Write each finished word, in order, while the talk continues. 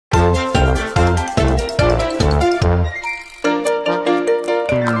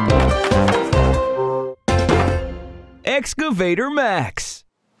Excavator Max.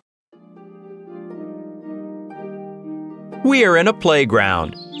 We are in a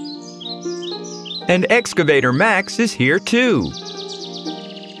playground. And Excavator Max is here too.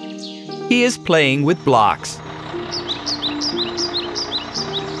 He is playing with blocks.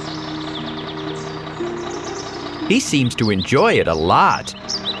 He seems to enjoy it a lot.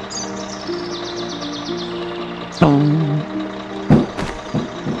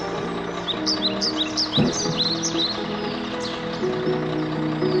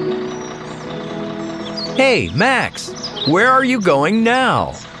 Hey, Max, where are you going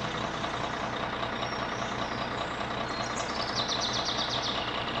now?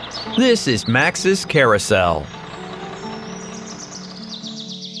 This is Max's carousel.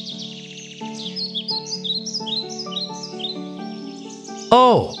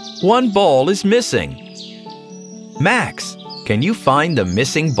 Oh, one ball is missing. Max, can you find the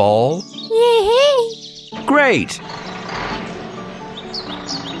missing ball? Great!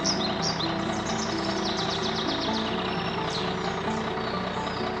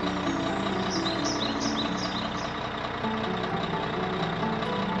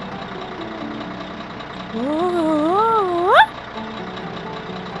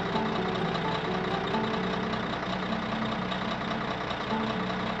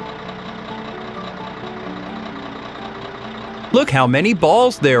 Look how many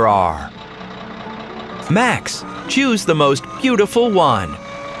balls there are. Max, choose the most beautiful one.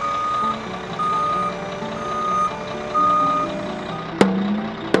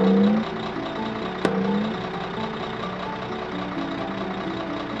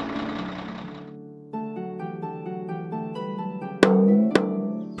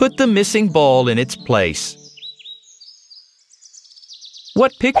 Put the missing ball in its place.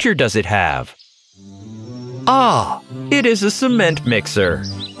 What picture does it have? Ah, it is a cement mixer.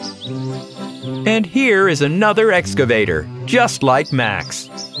 And here is another excavator, just like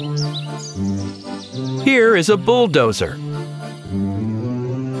Max. Here is a bulldozer,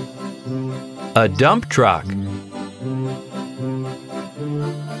 a dump truck,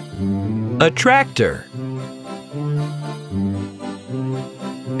 a tractor,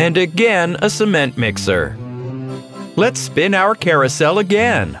 and again a cement mixer. Let's spin our carousel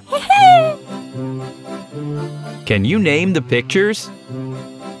again. Can you name the pictures?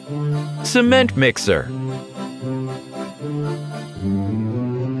 Cement mixer,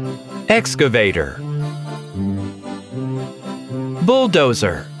 excavator,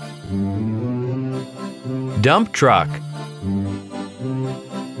 bulldozer, dump truck,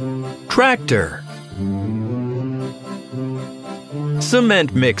 tractor,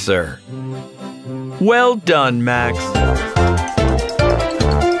 cement mixer. Well done, Max.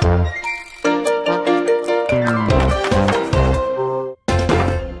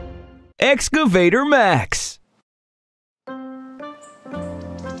 Excavator Max.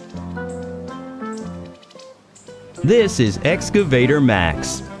 This is Excavator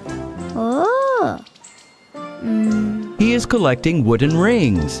Max. Oh. He is collecting wooden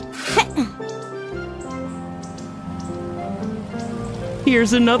rings.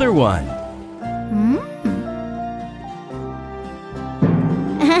 Here's another one.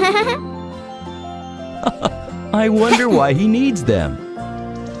 I wonder why he needs them.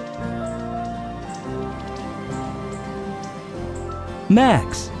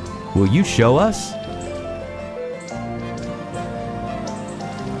 Max, will you show us?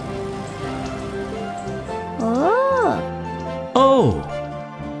 Oh,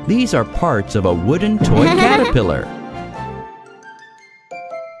 these are parts of a wooden toy caterpillar.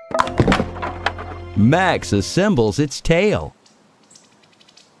 Max assembles its tail.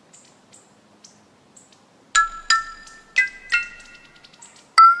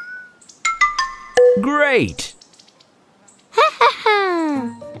 Great!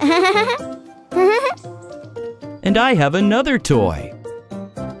 And I have another toy.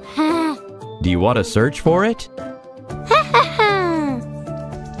 Do you want to search for it?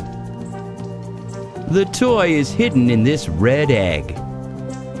 The toy is hidden in this red egg.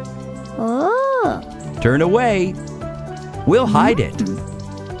 Turn away. We'll hide it.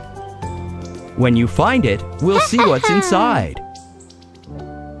 When you find it, we'll see what's inside.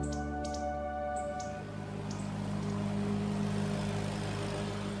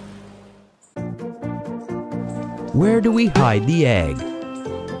 Where do we hide the egg?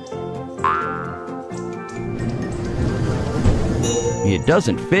 It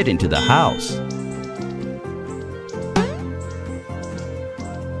doesn't fit into the house.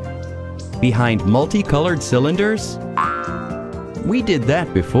 Behind multicolored cylinders? We did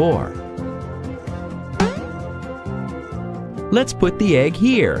that before. Let's put the egg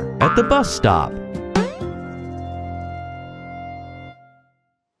here at the bus stop.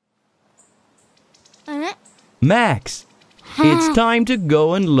 Max, it's time to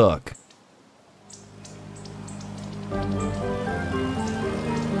go and look.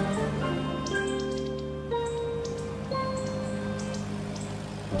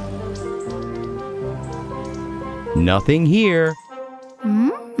 Nothing here.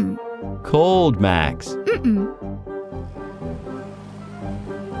 Cold, Max.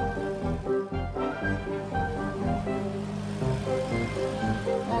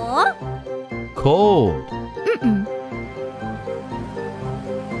 Cold.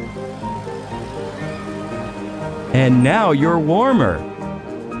 And now you're warmer.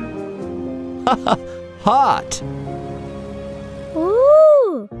 Hot.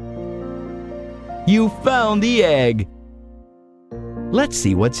 Ooh. You found the egg. Let's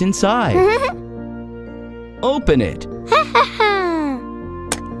see what's inside. Open it.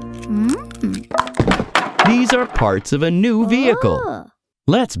 These are parts of a new vehicle. Oh.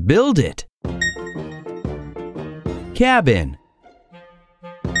 Let's build it. Cabin.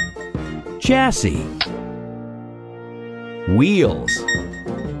 Chassis. Wheels.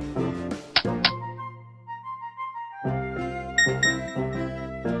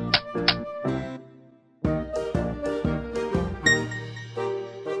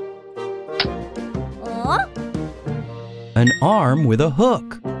 An arm with a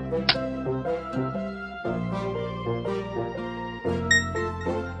hook.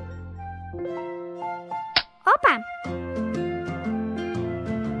 Opa.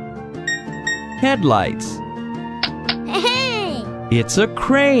 Headlights. Hey. It's a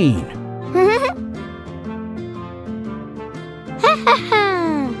crane.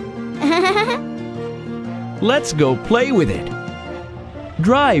 Let's go play with it.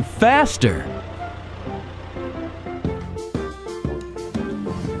 Drive faster.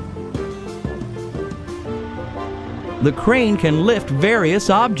 The crane can lift various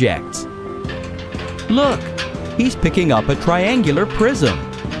objects. Look, he's picking up a triangular prism.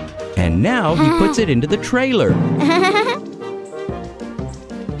 And now he puts it into the trailer.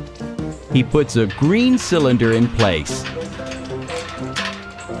 He puts a green cylinder in place.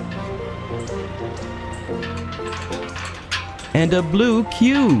 And a blue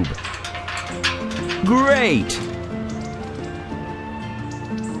cube. Great!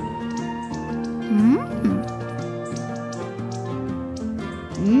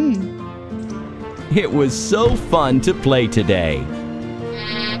 It was so fun to play today.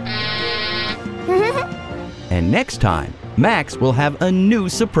 And next time, Max will have a new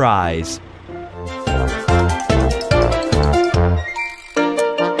surprise.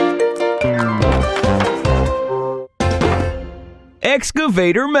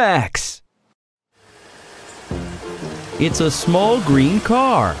 Excavator Max! It's a small green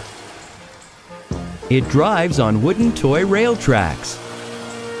car. It drives on wooden toy rail tracks.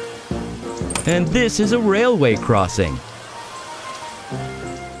 And this is a railway crossing.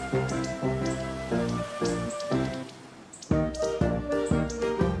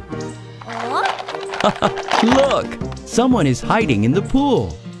 Look! Someone is hiding in the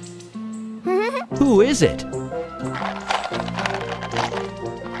pool. Who is it?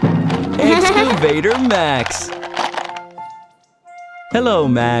 Excavator Max! Hello,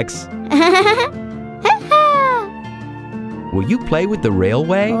 Max. Will you play with the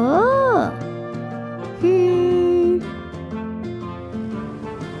railway? Oh.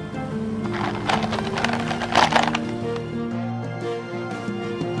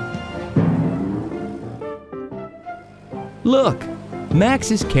 Look, Max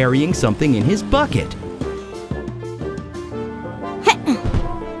is carrying something in his bucket.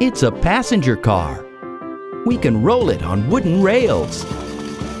 It's a passenger car. We can roll it on wooden rails.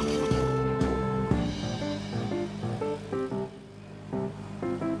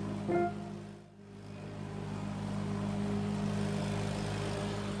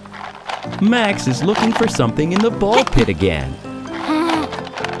 Max is looking for something in the ball pit again.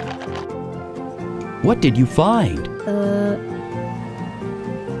 What did you find?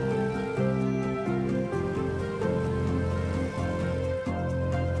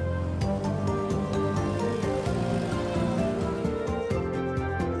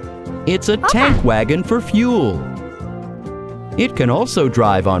 It's a tank wagon for fuel. It can also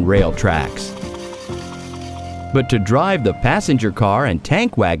drive on rail tracks. But to drive the passenger car and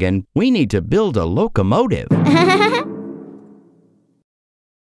tank wagon, we need to build a locomotive.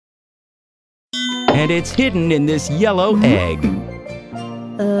 And it's hidden in this yellow egg.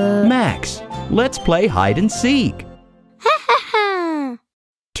 Max, let's play hide and seek.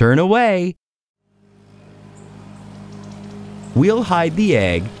 Turn away. We'll hide the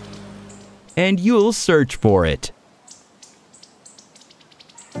egg, and you'll search for it.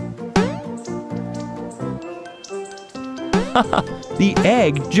 The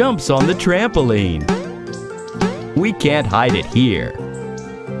egg jumps on the trampoline. We can't hide it here.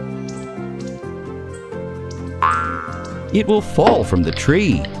 It will fall from the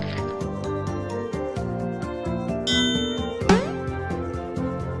tree.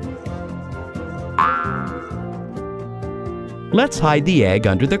 Let's hide the egg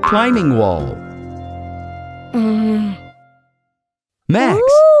under the climbing wall. Max,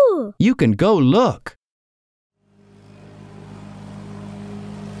 Ooh. you can go look.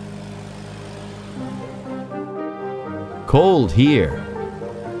 Cold here.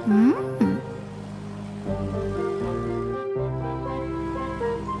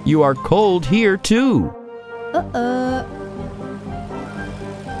 You are cold here too.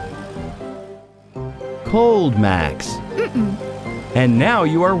 Cold, Max. And now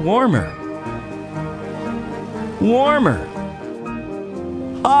you are warmer. Warmer.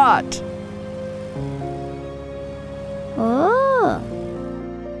 Hot. Oh.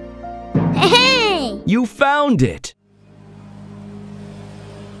 Hey. You found it.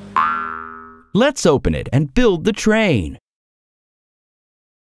 Let's open it and build the train.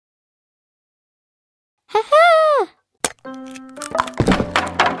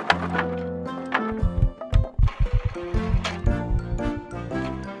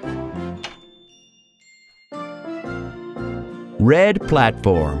 Red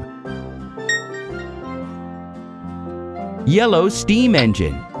platform. Yellow steam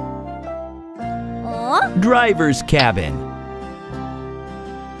engine. Oh. Driver's cabin.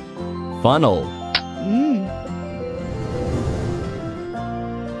 Funnel.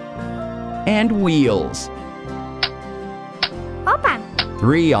 And wheels. Open.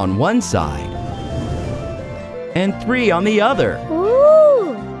 3 on one side and 3 on the other. Ooh.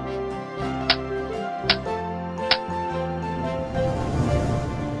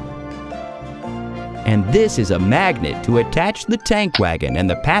 And this is a magnet to attach the tank wagon and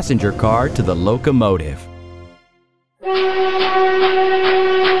the passenger car to the locomotive.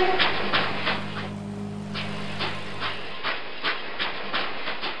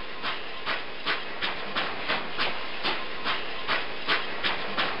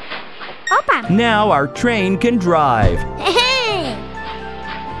 Open. Now our train can drive. Hey.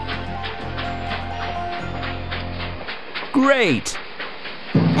 Great!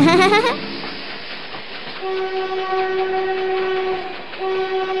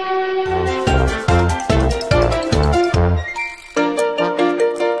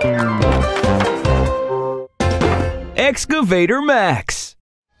 Excavator Max!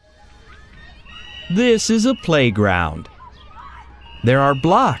 This is a playground. There are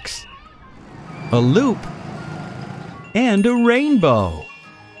blocks, a loop, and a rainbow.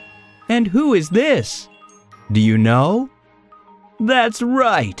 And who is this? Do you know? That's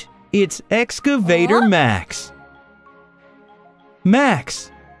right, it's Excavator Max.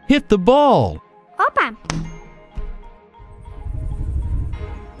 Max, hit the ball. Open.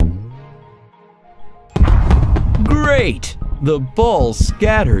 Great! The ball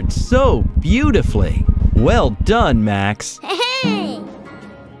scattered so beautifully. Well done, Max. Hey.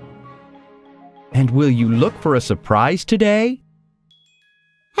 And will you look for a surprise today?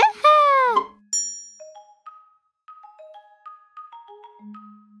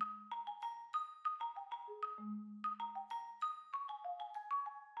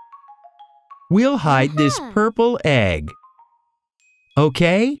 We'll hide this purple egg.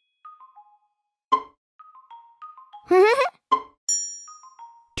 Okay?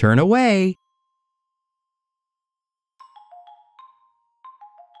 Turn away.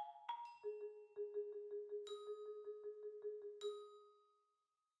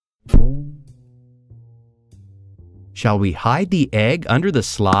 Shall we hide the egg under the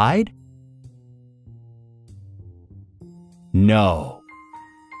slide? No.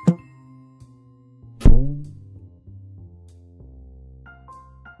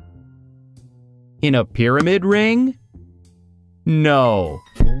 In a pyramid ring? No.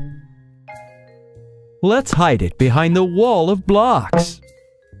 Let's hide it behind the wall of blocks.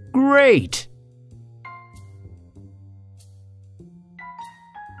 Great!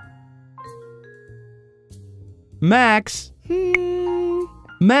 Max!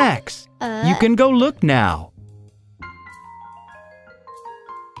 Max, you can go look now.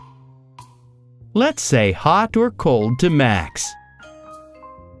 Let's say hot or cold to Max.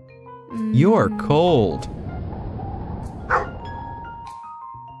 You're cold.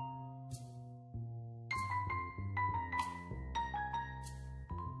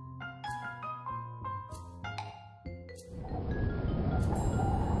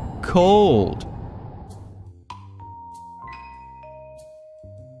 Cold.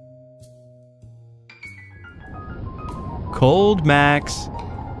 cold, Max.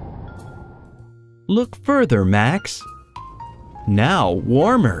 Look further, Max. Now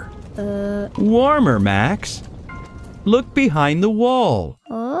warmer. Warmer, Max. Look behind the wall.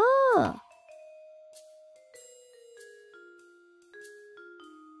 Oh.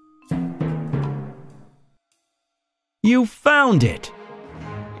 You found it.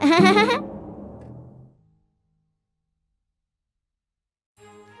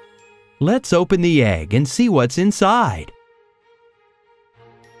 Let's open the egg and see what's inside.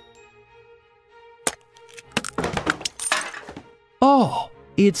 Oh,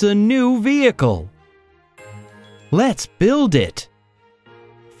 it's a new vehicle. Let's build it.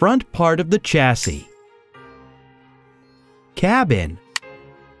 Front part of the chassis. Cabin.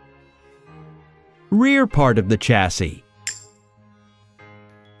 Rear part of the chassis.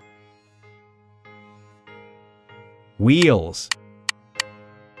 Wheels.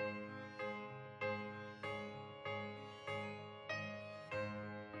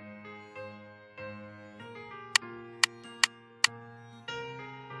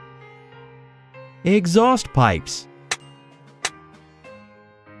 Exhaust pipes.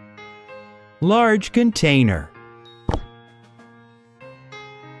 Large container.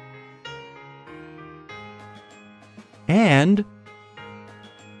 And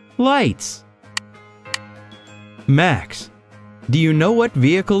lights. Max, do you know what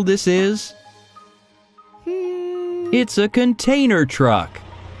vehicle this is? It's a container truck.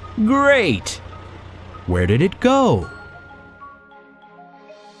 Great! Where did it go?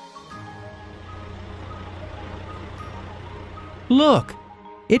 Look,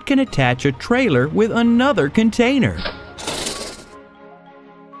 it can attach a trailer with another container.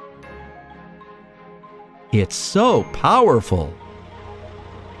 It's so powerful.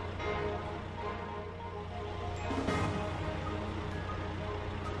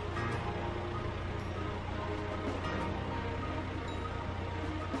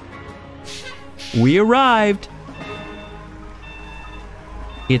 We arrived.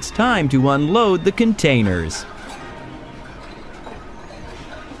 It's time to unload the containers.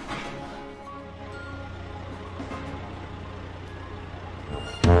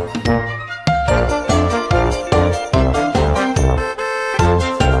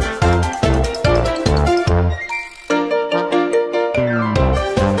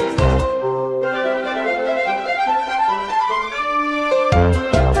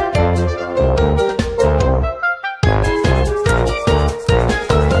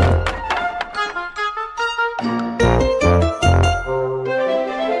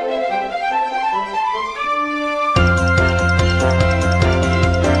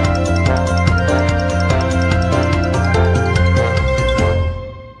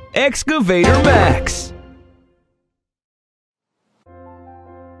 Excavator Max!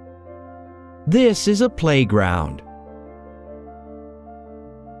 This is a playground.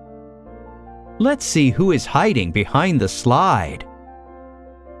 Let's see who is hiding behind the slide.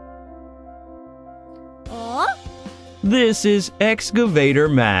 Oh. This is Excavator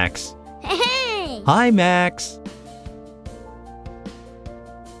Max. Hey. Hi, Max.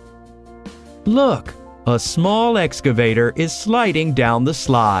 Look, a small excavator is sliding down the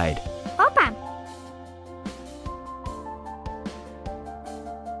slide. Opa.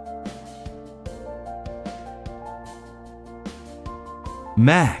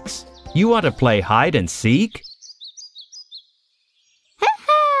 Max, you want to play hide and seek?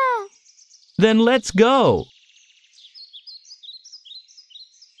 Then let's go.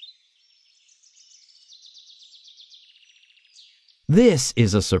 This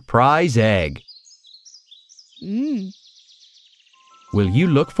is a surprise egg. Will you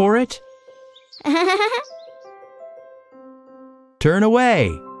look for it? Turn away.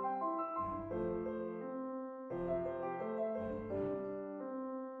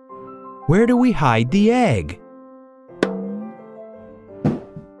 Where do we hide the egg?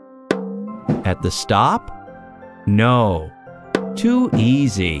 At the stop? No. Too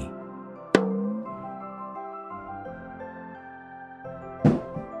easy.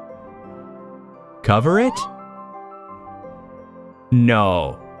 Cover it?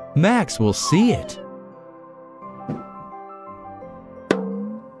 No. Max will see it.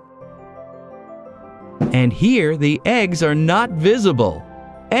 And here the eggs are not visible.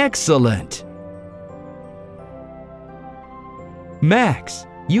 Excellent! Max,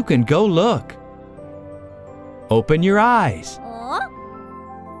 you can go look. Open your eyes. Oh.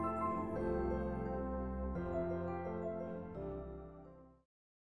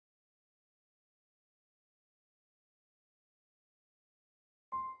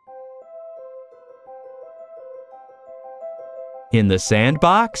 In the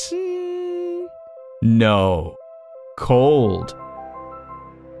sandbox? No. Cold.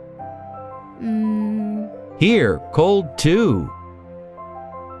 Here, cold too.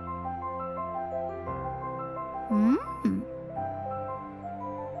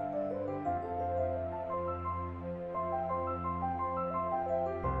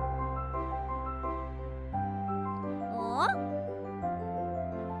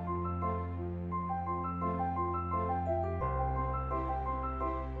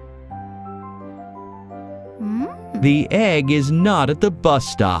 The egg is not at the bus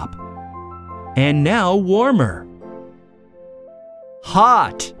stop. And now warmer.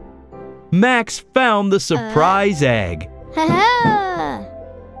 Hot! Max found the surprise egg.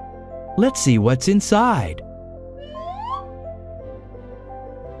 Let's see what's inside.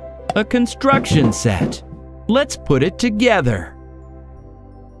 A construction set. Let's put it together.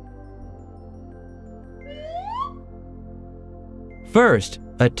 First,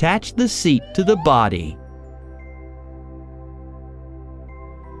 attach the seat to the body.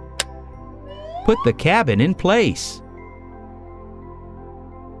 Put the cabin in place.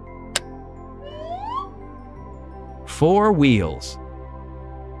 Four wheels.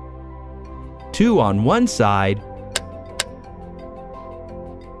 Two on one side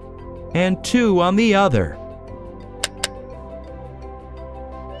and two on the other.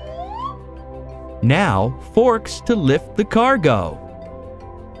 Now, forks to lift the cargo.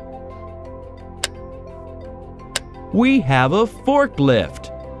 We have a forklift.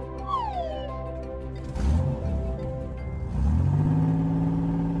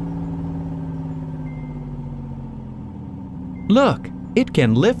 Look, it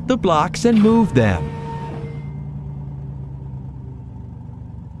can lift the blocks and move them.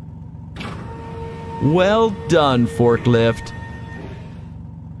 Well done, forklift.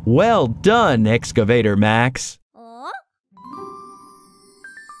 Well done, Excavator Max.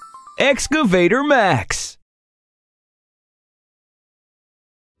 Excavator Max!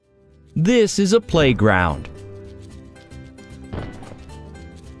 This is a playground.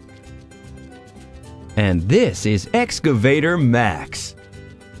 And this is Excavator Max.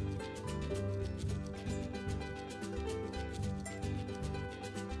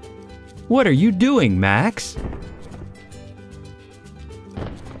 What are you doing, Max?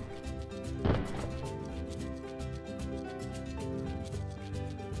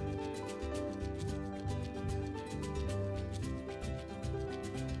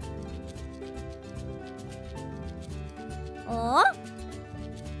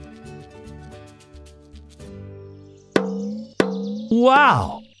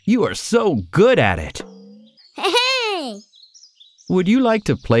 Wow! You are so good at it! Hey! Would you like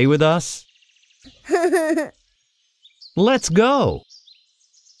to play with us? Let's go!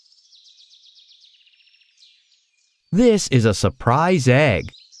 This is a surprise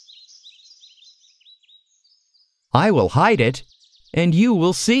egg. I will hide it, and you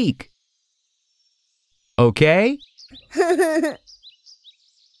will seek. Okay?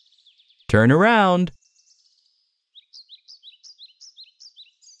 Turn around.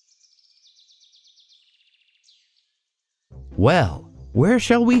 Well, where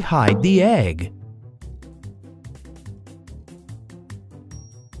shall we hide the egg?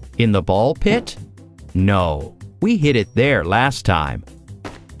 In the ball pit? No, we hid it there last time.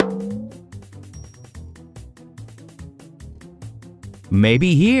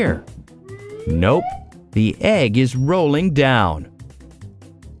 Maybe here? Nope, the egg is rolling down.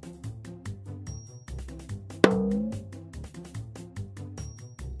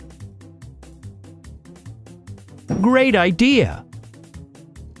 Great idea!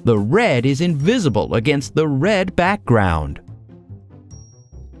 The red is invisible against the red background.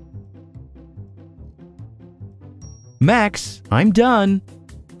 Max, I'm done.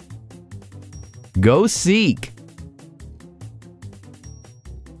 Go seek.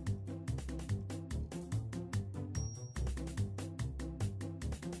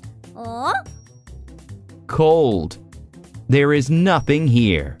 Cold. There is nothing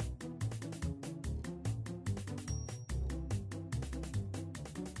here.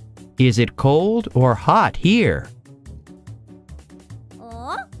 Is it cold or hot here?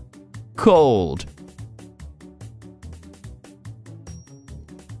 Cold.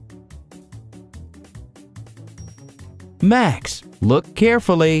 Max, look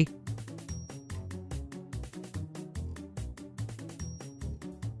carefully.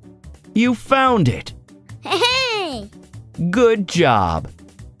 You found it. Hey! Good job.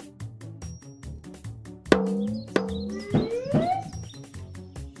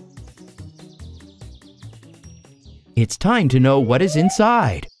 It's time to know what is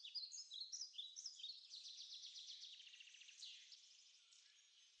inside.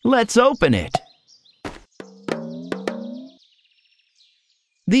 Let's open it.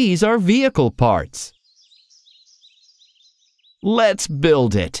 These are vehicle parts. Let's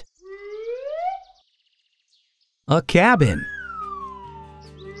build it. A cabin.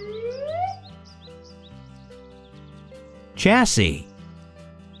 Chassis.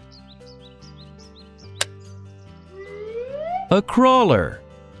 A crawler.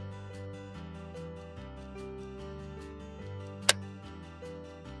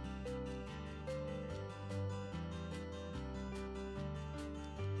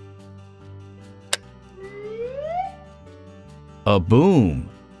 A boom.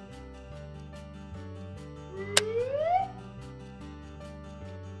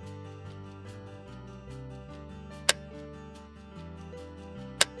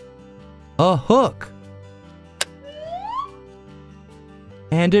 A hook.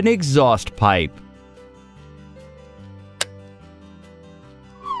 And an exhaust pipe.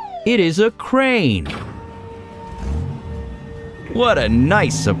 It is a crane. What a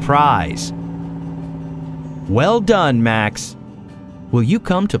nice surprise. Well done, Max. Will you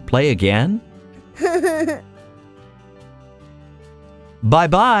come to play again?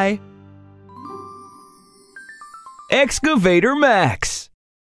 Bye-bye. Excavator Max.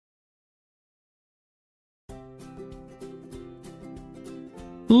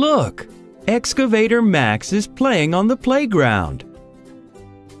 Look, Excavator Max is playing on the playground.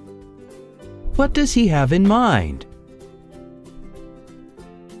 What does he have in mind?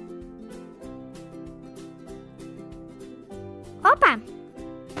 Opa!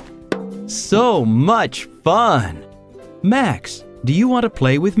 So much fun! Max, do you want to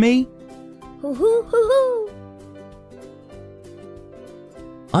play with me? Hoo hoo hoo hoo!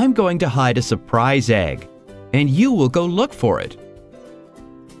 I'm going to hide a surprise egg, and you will go look for it.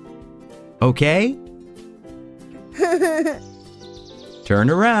 Okay? Turn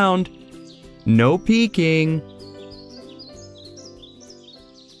around. No peeking.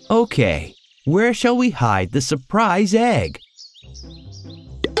 Okay, where shall we hide the surprise egg?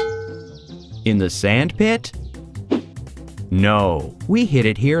 In the sand pit? No, we hid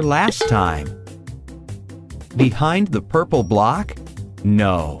it here last time. Behind the purple block?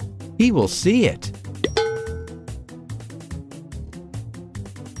 No, he will see it.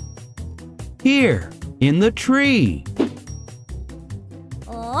 Here, in the tree.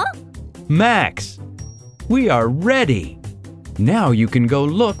 Oh? Max, we are ready. Now you can go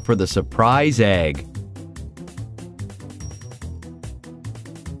look for the surprise egg.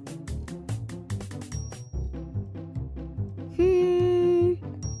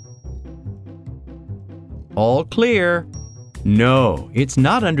 All clear. No, it's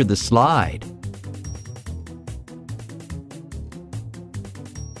not under the slide.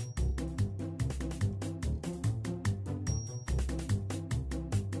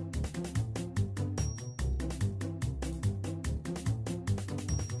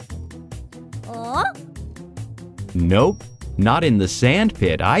 Oh? Nope, not in the sand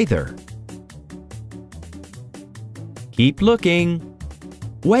pit either. Keep looking.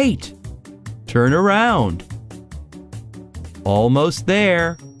 Wait. Turn around. Almost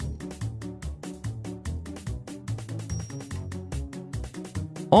there.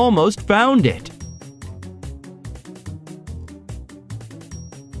 Almost found it.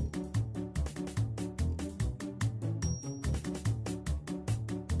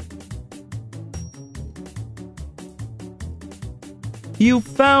 You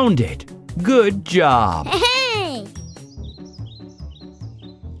found it. Good job. Hey!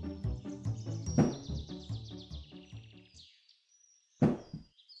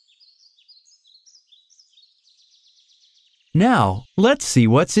 Now, let's see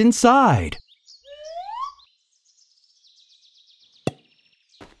what's inside.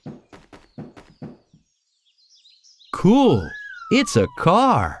 Cool. It's a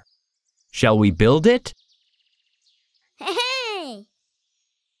car. Shall we build it? Hey!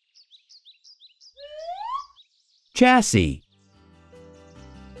 Chassis.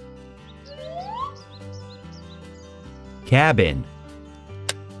 Cabin.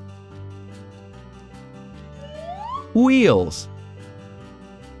 Wheels.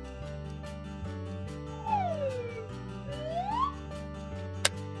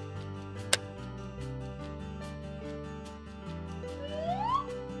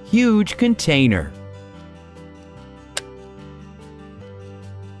 Huge container.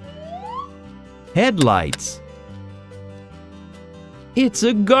 Headlights. It's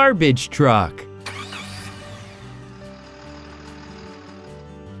a garbage truck.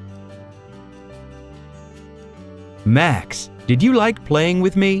 Max, did you like playing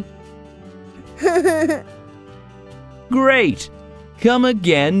with me? Great! Come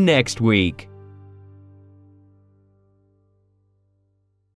again next week.